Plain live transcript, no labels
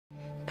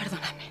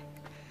Perdóname.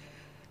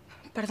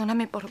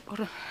 Perdóname por...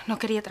 No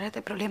quería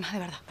traerte problemas, de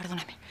verdad.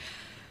 Perdóname.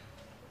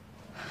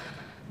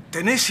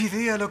 ¿Tenés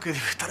idea lo que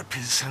debe estar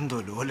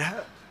pensando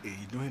Lola?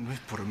 No es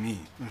por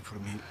mí, no es por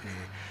mí.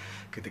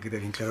 Que te quede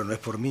bien claro, no es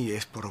por mí,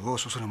 es por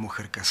vos. Sos una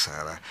mujer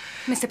casada.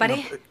 ¿Me separé?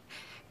 No,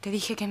 te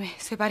dije que me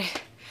separé.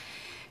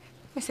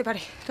 Me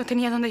separé. No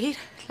tenía dónde ir,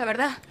 la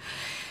verdad.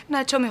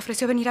 Nacho me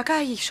ofreció venir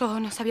acá y yo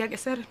no sabía qué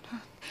hacer.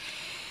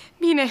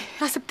 Vine,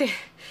 acepté.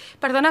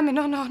 Perdóname,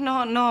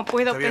 no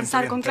puedo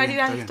pensar con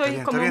claridad.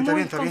 Estoy como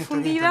muy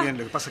confundida. Está bien.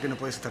 Lo que pasa es que no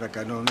puedes estar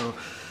acá,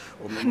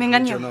 Me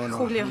engañó,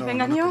 Julio, me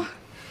engañó.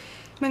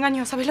 Me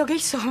engañó. ¿Sabes lo que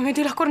hizo? Me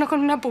metió los cuernos con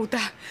una puta.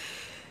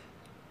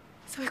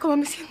 ¿Sabes cómo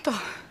me siento?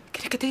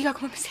 ¿Quieres que te diga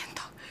cómo me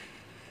siento?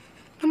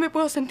 No me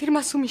puedo sentir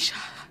más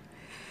humillada.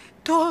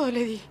 Todo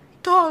le di,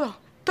 todo.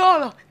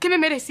 ¿Qué me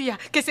merecía?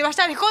 ¿Que se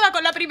vaya de joda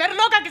con la primer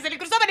loca que se le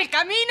cruzaba en el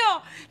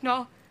camino?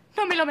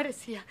 No me lo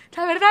merecía.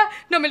 La verdad,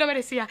 no me lo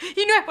merecía.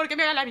 Y no es porque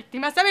me haga la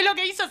víctima. ¿Sabes lo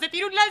que hizo? Se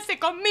tiró un lance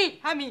con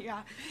mi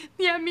amiga.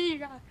 Mi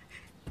amiga.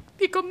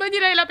 Mi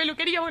compañera de la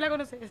peluquería, vos la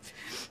conocés.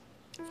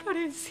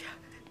 Florencia.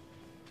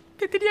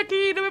 Me tenía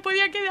que ir, no me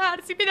podía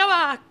quedar. Si me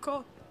daba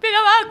asco. Me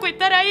daba asco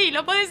estar ahí.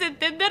 ¿Lo podés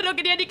entender? No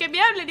quería ni que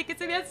me hablen, ni que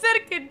se me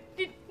acerquen.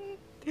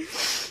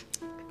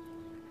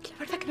 La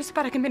verdad que no sé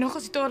para qué me enojo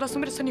si todos los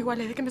hombres son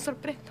iguales. De que me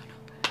sorprendo, ¿no?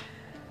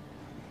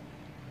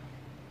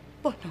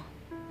 Vos no.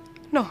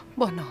 No,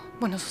 vos no.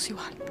 Vos no sos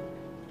igual.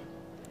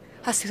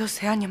 Hace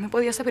 12 años me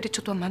podías haber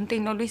hecho tu amante y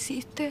no lo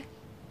hiciste.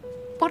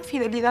 Por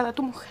fidelidad a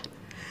tu mujer.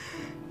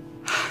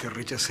 Te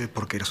rechacé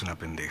porque eras una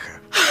pendeja.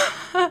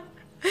 Claro.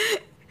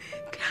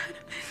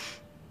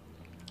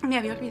 Me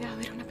había olvidado,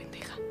 era una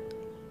pendeja.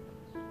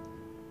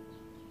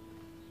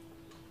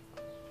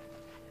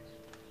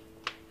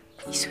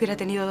 ¿Y si hubiera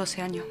tenido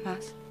 12 años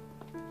más?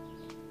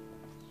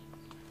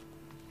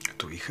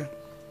 ¿Tu hija?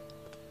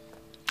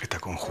 ¿Está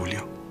con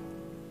Julio?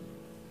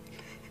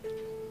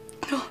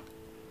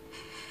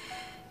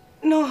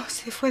 No,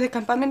 se fue de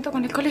campamento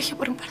con el colegio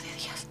por un par de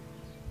días.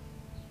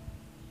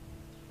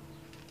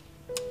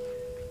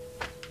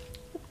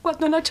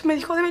 Cuando Nacho me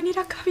dijo de venir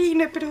acá,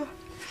 vine, pero...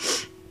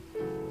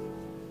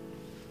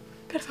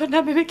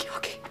 Perdóname, me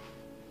equivoqué.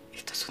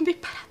 Esto es un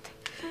disparate.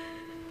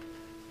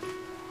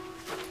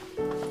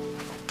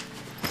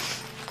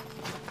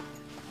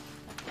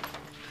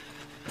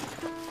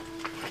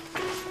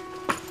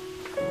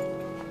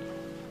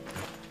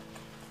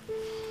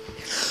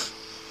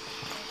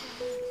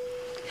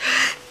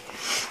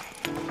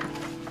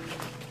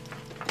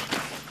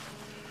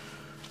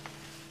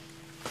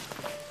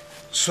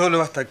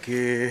 Solo hasta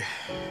que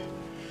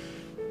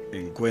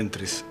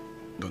encuentres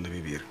dónde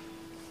vivir.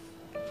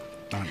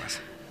 Nada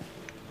más.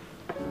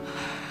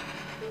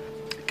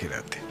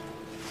 Quédate.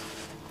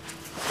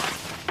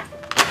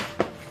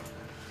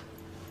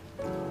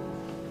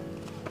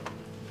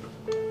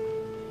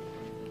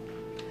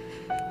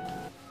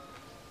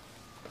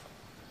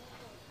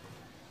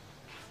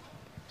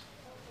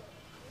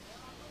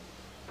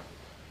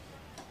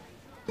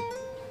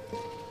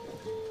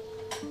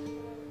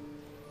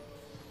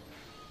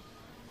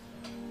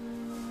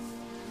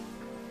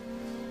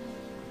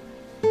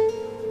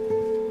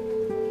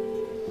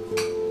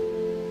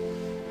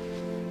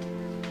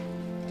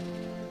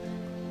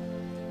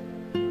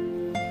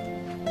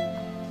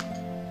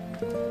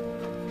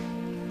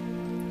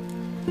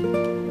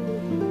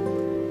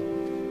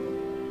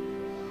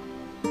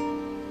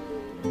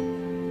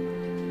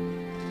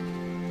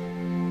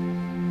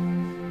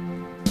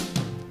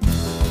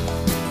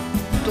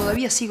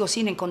 Todavía sigo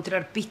sin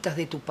encontrar pistas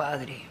de tu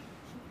padre.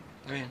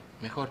 Está bien,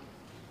 mejor.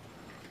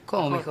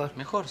 ¿Cómo mejor?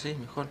 Mejor, sí,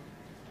 mejor.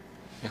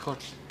 Mejor.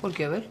 ¿Por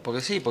qué? A ver.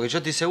 Porque sí, porque yo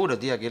estoy seguro,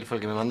 tía, que él fue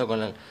el que me mandó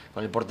con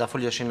el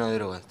portafolio lleno de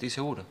drogas. Estoy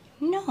seguro.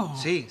 No.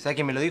 Sí, ¿sabes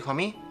quién me lo dijo a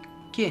mí?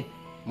 ¿Quién?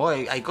 Vos,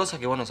 hay cosas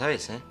que vos no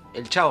sabés, ¿eh?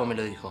 El Chavo me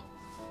lo dijo.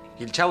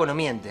 Y el Chavo no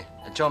miente.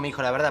 El Chavo me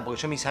dijo la verdad,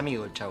 porque yo me hice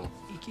amigo del Chavo.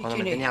 Cuando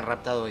me tenían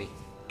raptado ahí.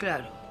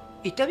 Claro.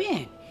 Y está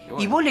bien.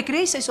 Bueno. ¿Y vos le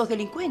creés a esos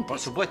delincuentes? Por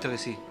supuesto que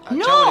sí. Al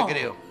 ¡No! Chavo le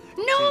creo.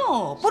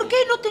 No, sí, ¿por sí. qué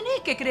no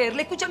tenés que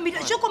creerle? Escucha, mira,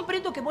 yo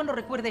comprendo que vos no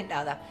recuerdes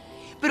nada.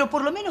 Pero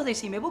por lo menos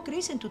decime, ¿vos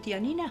creés en tu tía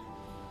Nina?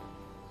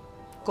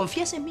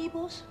 ¿Confías en mí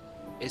vos?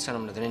 Eso no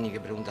me lo tenés ni que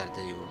preguntar,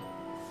 te digo.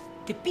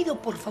 Te pido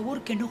por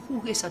favor que no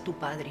juzgues a tu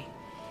padre.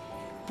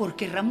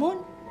 Porque Ramón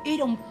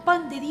era un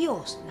pan de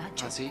Dios,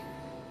 Nacho. ¿Ah, sí?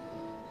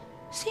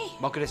 Sí.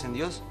 ¿Vos crees en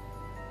Dios?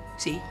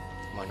 Sí.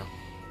 Bueno,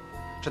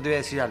 yo te voy a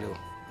decir algo.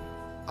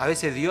 A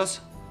veces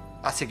Dios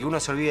hace que uno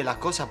se olvide las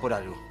cosas por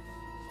algo.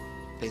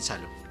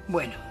 Pensalo.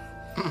 Bueno,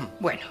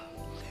 bueno.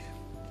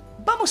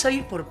 Vamos a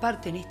ir por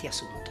parte en este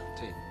asunto.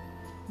 Sí.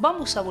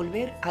 Vamos a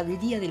volver al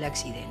día del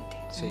accidente.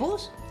 Sí.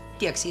 Vos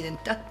te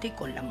accidentaste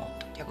con la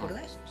moto, ¿te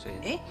acordás?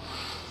 Sí.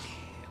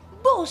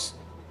 Vos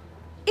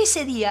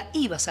ese día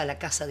ibas a la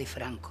casa de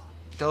Franco.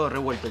 Todo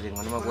revuelto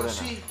tengo, no me acuerdo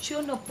nada.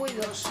 Yo no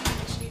puedo.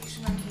 Sí, es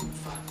una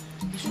ninfa.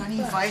 Es una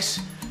ninfa,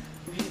 es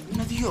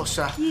una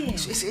diosa. ¿Quién?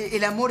 Es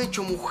el amor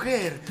hecho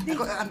mujer.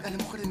 A la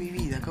mujer de mi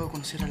vida. Acabo de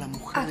conocer a la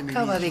mujer de mi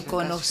vida. Acaba de Se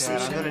conocer.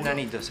 agrandó el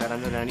enanito, se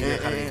agrandó el enanito de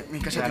jardín. Mi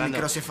casa es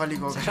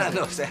microcefálico. Se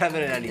agrandó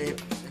el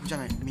enanito.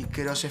 escúchame,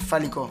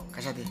 microcefálico,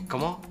 cállate.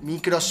 ¿Cómo?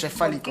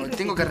 Microcefálico.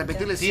 Tengo que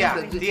repetirle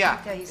siempre.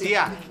 Tía,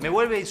 me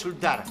vuelve a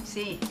insultar.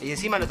 Sí. Y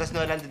encima lo está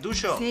haciendo delante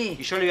tuyo. Sí.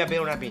 Y yo le voy a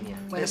pegar una piña.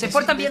 Bueno, se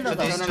portan bien los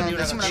dos. Yo te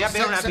voy a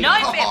pegar una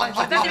No, piña.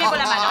 portate bien con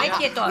la mano,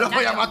 quieto. Los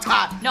voy a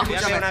matar. No, voy a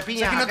pegar una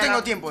piña. Es que no acá.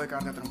 tengo tiempo de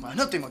cagarte a trompadas.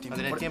 No tengo tiempo.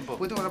 ¿No tenés tiempo?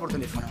 Porque tengo que hablar por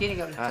teléfono. Tiene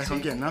que hablar. ¿Sabes con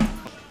quién, no?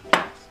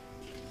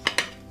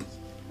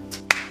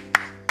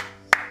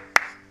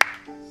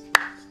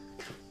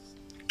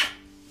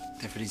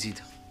 Te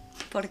felicito.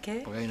 ¿Por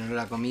qué? Porque hay un olor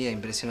a comida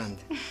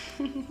impresionante.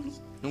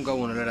 Nunca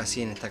hubo un olor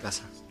así en esta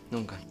casa.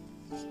 Nunca.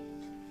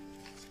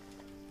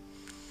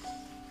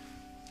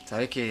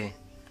 ¿Sabés que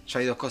yo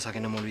hay dos cosas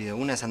que no me olvido?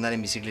 Una es andar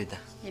en bicicleta.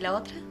 ¿Y la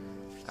otra?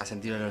 A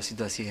sentir el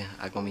olorcito así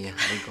a comida,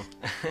 rico.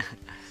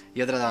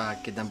 Y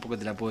otra que tampoco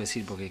te la puedo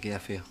decir porque queda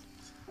feo.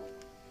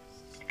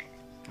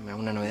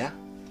 ¿Alguna novedad?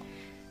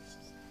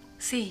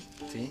 Sí.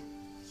 ¿Sí?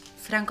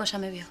 Franco ya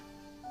me vio.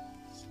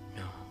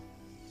 No.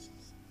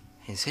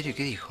 ¿En serio?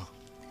 ¿Qué dijo?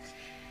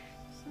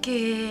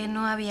 Que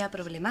no había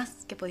problemas,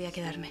 que podía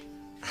quedarme.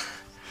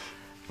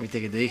 Viste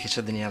que te dije,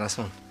 yo tenía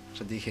razón.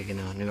 Yo te dije que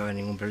no iba a haber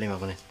ningún problema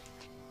con él.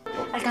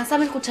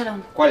 Alcanzame el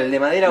cucharón. ¿Cuál? ¿El de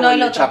madera o el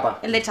de chapa?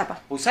 El de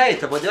chapa. Usa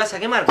esto, porque te vas a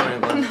quemar con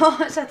el corte. No,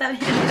 ya está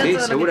bien. Mira ¿Sí?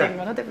 todo ¿Segura? lo que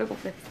tengo, no te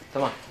preocupes.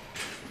 Toma.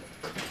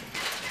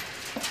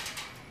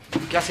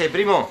 ¿Qué hace,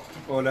 primo?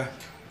 Hola.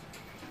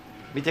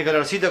 ¿Viste qué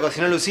olorcito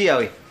cocinó Lucía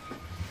hoy?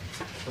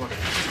 Toma.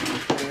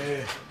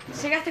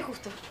 Llegaste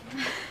justo.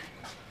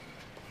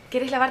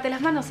 ¿Querés lavarte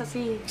las manos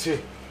así? Sí,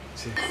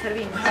 sí.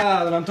 Servimos.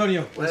 Ah, don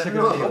Antonio. Pensé que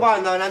no. ¿Cómo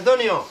anda, don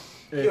Antonio?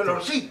 Qué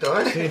olorcito,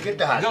 ¿eh? ¿Qué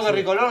tal? ¿No, qué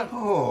rico olor?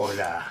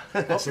 Hola.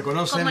 ¿Se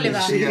conocen? ¿Cómo le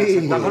va?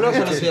 Sí. ¿La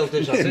conoce o no sé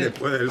usted ya? ¿Sí?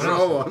 Después del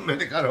robo me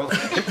dejaron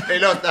en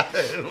pelota.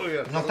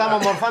 Nos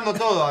estamos morfando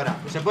todo ahora.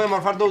 ¿Se puede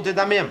morfar todo usted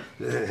también?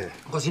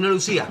 Cocinó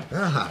Lucía.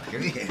 Ah, qué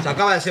bien. Se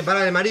acaba de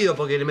separar del marido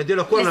porque le metió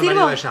los cuernos ¿Le al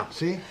marido de sirvo?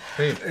 ella. ¿Sí?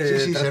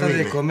 Sí, trata de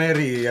servime. comer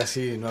y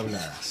así no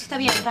hablas. Está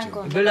bien,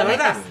 Franco. ¿Pero la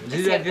verdad? Es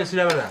Sí, cierto. que es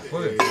la verdad.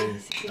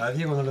 A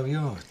Diego no lo vio,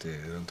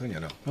 don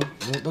Antonio no.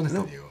 ¿Dónde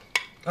está Diego?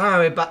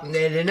 Ah,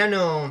 el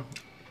enano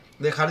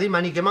del jardín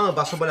maní quemado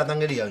pasó por la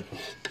tanguería hoy.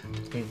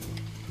 Sí.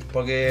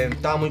 Porque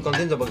estaba muy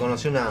contento porque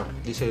conoció una...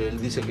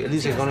 Él dice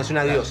que conoció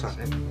una diosa.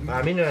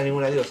 Para mí no era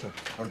ninguna diosa.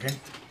 ¿Por qué?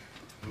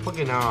 ¿Por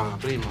qué no,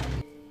 primo?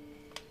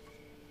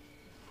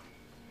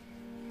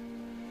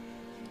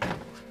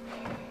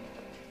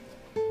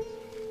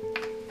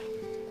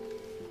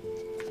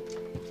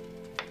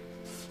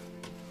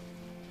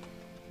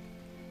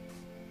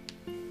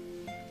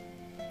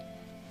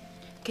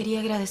 Quería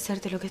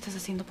agradecerte lo que estás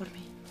haciendo por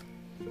mí.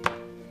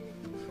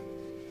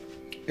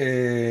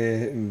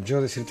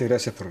 Yo decirte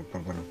gracias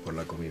por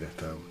la comida.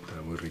 Estaba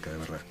muy rica, de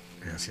verdad.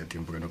 Hacía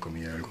tiempo que no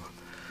comía algo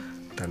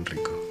tan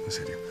rico, en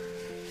serio.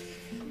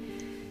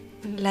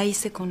 La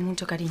hice con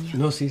mucho cariño.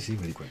 No, sí,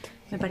 me di cuenta.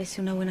 Me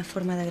parece una buena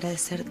forma de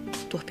agradecer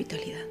tu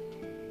hospitalidad.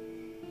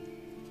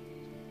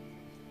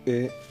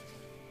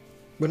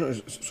 Bueno,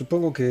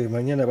 supongo que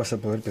mañana vas a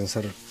poder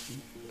pensar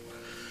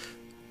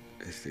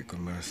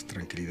con más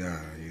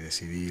tranquilidad y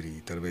decidir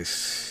y tal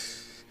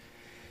vez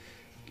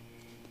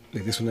le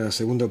des una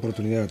segunda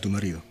oportunidad a tu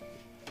marido.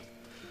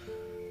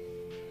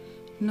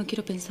 No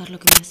quiero pensar lo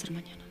que voy a hacer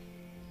mañana.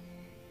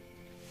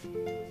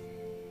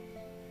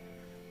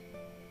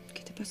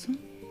 ¿Qué te pasó?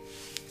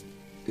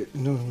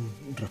 No,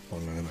 un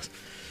raspón nada más.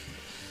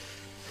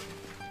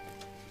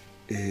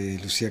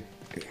 Lucía...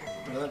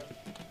 Perdón.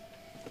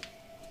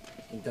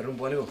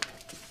 ¿Interrumpo algo?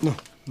 No.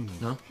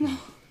 ¿No? No.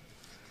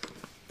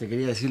 Te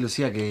quería decir,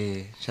 Lucía,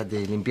 que ya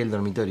te limpié el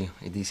dormitorio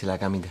y te hice la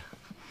camita.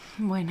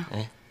 Bueno,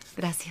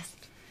 gracias.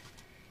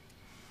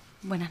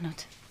 Buenas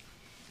noches.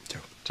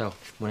 Chao. Chao.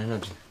 Buenas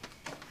noches.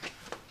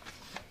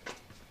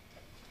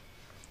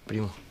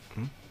 Primo,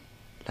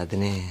 la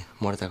tenés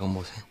muerta con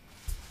vos, ¿eh?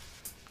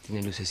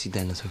 Tiene lucecita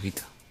en los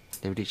ojitos.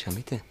 Le brillan,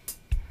 ¿viste?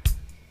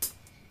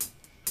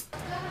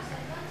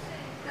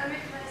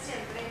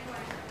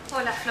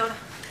 Hola, Flor.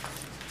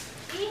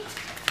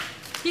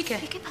 ¿Y qué?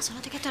 ¿Y qué pasó?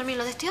 ¿No te quedaste dormido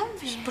lo de este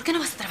hombre? ¿Por qué no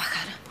vas a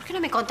trabajar? ¿Por qué no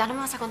me contás? ¿No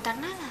me vas a contar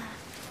nada?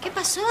 ¿Qué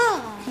pasó?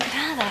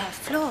 Nada,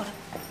 Flor.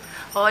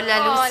 Hola,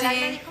 Lucy. Hola,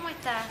 Gladys, ¿cómo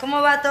estás?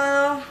 ¿Cómo va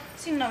todo?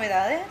 Sin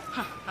novedades.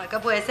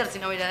 Acá puede ser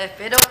sin novedades,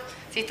 pero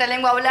si esta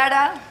lengua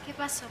hablara... ¿Qué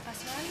pasó?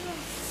 ¿Pasó algo?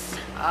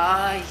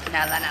 Ay,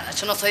 nada.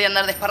 Yo no soy de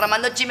andar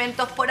desparramando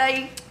chimentos por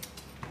ahí.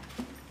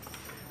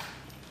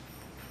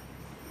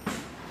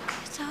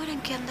 ¿Esta hora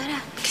en qué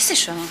andará? ¿Qué sé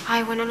yo?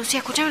 Ay, bueno, Lucía,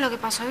 escúchame lo que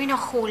pasó. Vino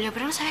Julio,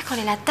 pero no sabes con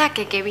el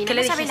ataque que vino. ¿Qué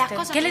le no sabes las dijiste?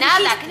 cosas. ¿Qué le nada,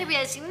 dijiste? ¿qué le voy a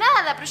decir?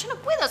 Nada, pero yo no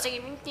puedo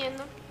seguir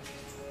mintiendo.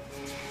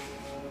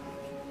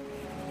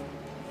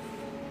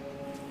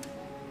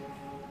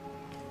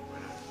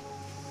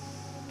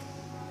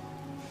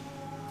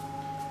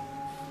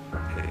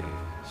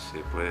 ¿Se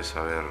puede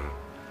saber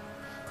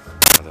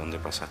a dónde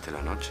pasaste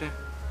la noche?